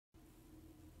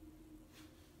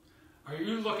Are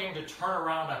you looking to turn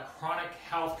around a chronic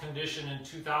health condition in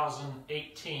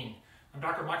 2018? I'm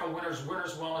Dr. Michael Winters,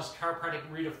 Winters Wellness Chiropractic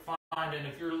Redefined, and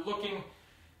if you're looking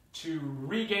to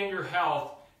regain your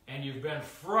health and you've been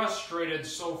frustrated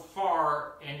so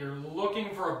far and you're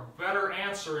looking for a better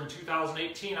answer in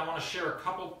 2018, I want to share a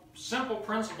couple simple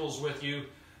principles with you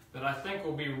that I think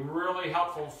will be really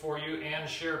helpful for you and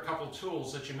share a couple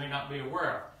tools that you may not be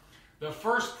aware of. The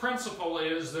first principle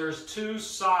is there's two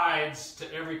sides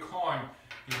to every coin.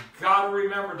 You've got to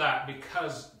remember that,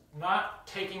 because not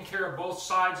taking care of both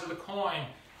sides of the coin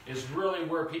is really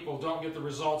where people don't get the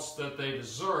results that they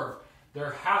deserve.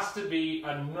 There has to be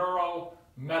a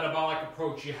neurometabolic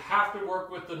approach. You have to work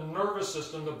with the nervous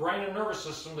system, the brain and nervous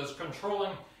system that's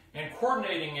controlling and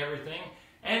coordinating everything,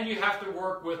 and you have to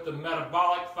work with the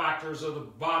metabolic factors of the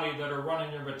body that are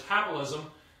running your metabolism.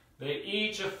 They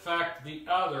each affect the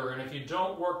other, and if you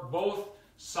don't work both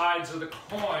sides of the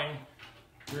coin,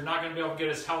 you're not going to be able to get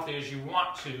as healthy as you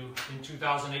want to in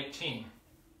 2018.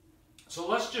 So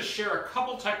let's just share a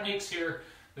couple techniques here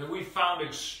that we found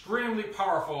extremely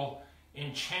powerful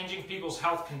in changing people's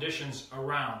health conditions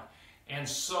around. And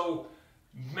so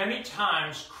many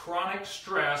times chronic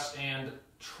stress and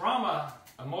trauma,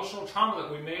 emotional trauma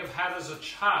that we may have had as a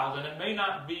child, and it may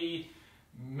not be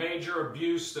major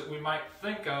abuse that we might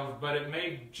think of, but it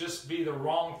may just be the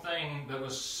wrong thing that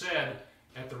was said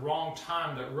at the wrong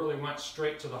time that really went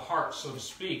straight to the heart, so to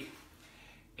speak.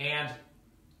 And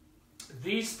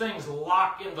these things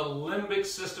lock in the limbic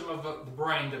system of the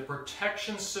brain, the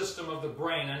protection system of the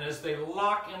brain, and as they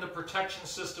lock in the protection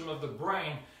system of the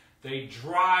brain, they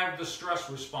drive the stress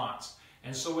response.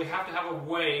 And so we have to have a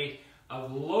way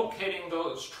of locating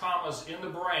those traumas in the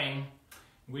brain.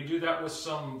 We do that with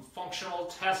some functional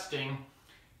testing,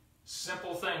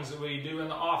 simple things that we do in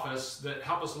the office that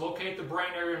help us locate the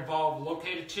brain area involved,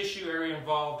 locate a tissue area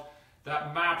involved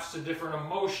that maps to different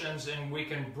emotions, and we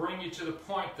can bring you to the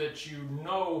point that you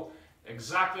know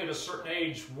exactly at a certain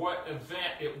age what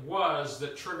event it was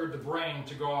that triggered the brain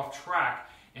to go off track.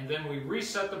 And then we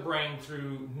reset the brain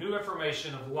through new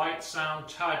information of light, sound,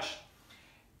 touch,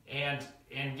 and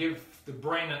give the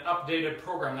brain an updated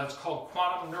program. That's called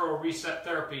quantum neural reset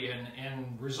therapy,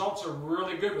 and results are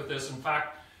really good with this. In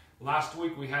fact, last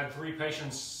week we had 3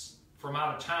 patients from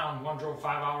out of town. One drove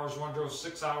 5 hours, one drove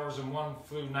 6 hours, and one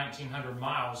flew 1,900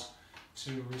 miles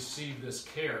to receive this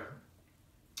care.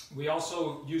 We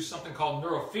also use something called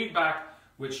neurofeedback,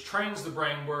 which trains the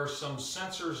brain, where some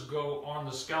sensors go on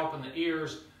the scalp and the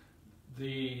ears.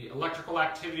 The electrical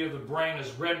activity of the brain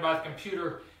is read by the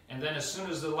computer, and then as soon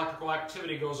as the electrical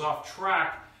activity goes off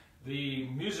track, the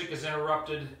music is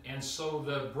interrupted, and so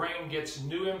the brain gets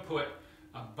new input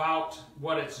about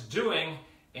what it's doing,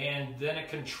 and then it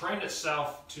can train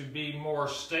itself to be more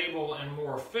stable and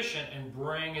more efficient and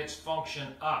bring its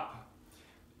function up.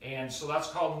 And so that's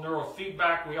called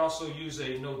neurofeedback. We also use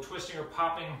a no twisting or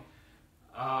popping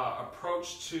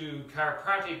approach to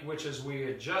chiropractic, which is we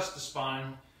adjust the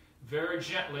spine very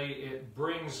gently. It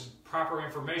brings proper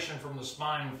information from the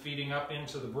spine feeding up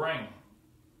into the brain.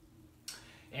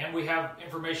 And we have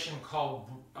information called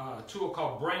a tool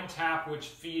called Brain Tap, which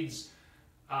feeds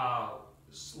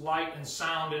light and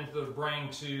sound into the brain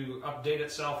to update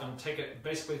itself and take it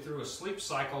basically through a sleep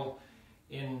cycle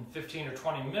in 15 or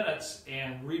 20 minutes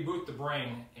and reboot the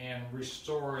brain and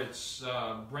restore its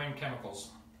brain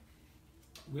chemicals.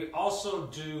 We also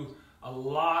do a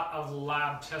lot of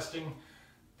lab testing.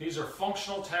 These are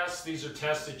functional tests. These are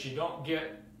tests that you don't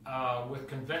get with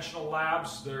conventional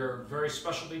labs. They're very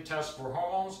specialty tests for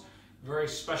hormones, very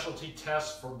specialty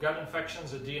tests for gut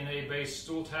infections, a DNA-based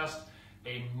stool test,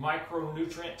 a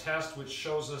micronutrient test, which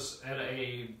shows us at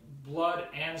a blood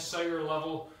and cellular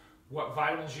level what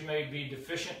vitamins you may be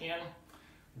deficient in.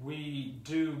 We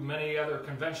do many other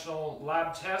conventional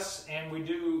lab tests, and we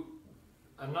do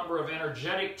a number of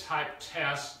energetic type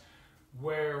tests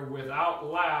where without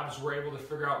labs we're able to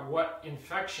figure out what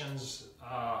infections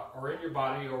are in your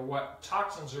body or what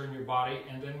toxins are in your body,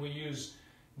 and then we use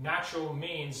natural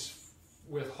means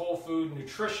with whole food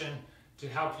nutrition to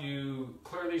help you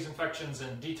clear these infections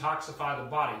and detoxify the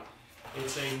body.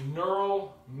 It's a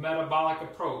neurometabolic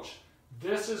approach.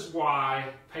 This is why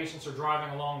patients are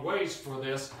driving a long ways for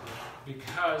this,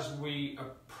 because we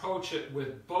approach it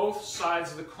with both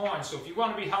sides of the coin. So if you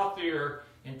want to be healthier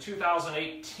in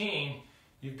 2018,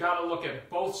 you've got to look at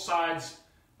both sides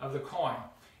of the coin.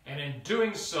 And in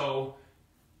doing so,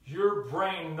 your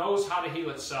brain knows how to heal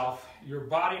itself, your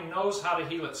body knows how to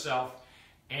heal itself,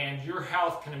 and your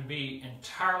health can be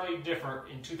entirely different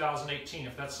in 2018.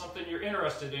 If that's something you're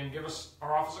interested in, give us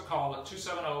our office a call at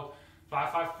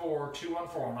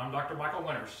 270-554-214. I'm Dr. Michael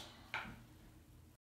Winters.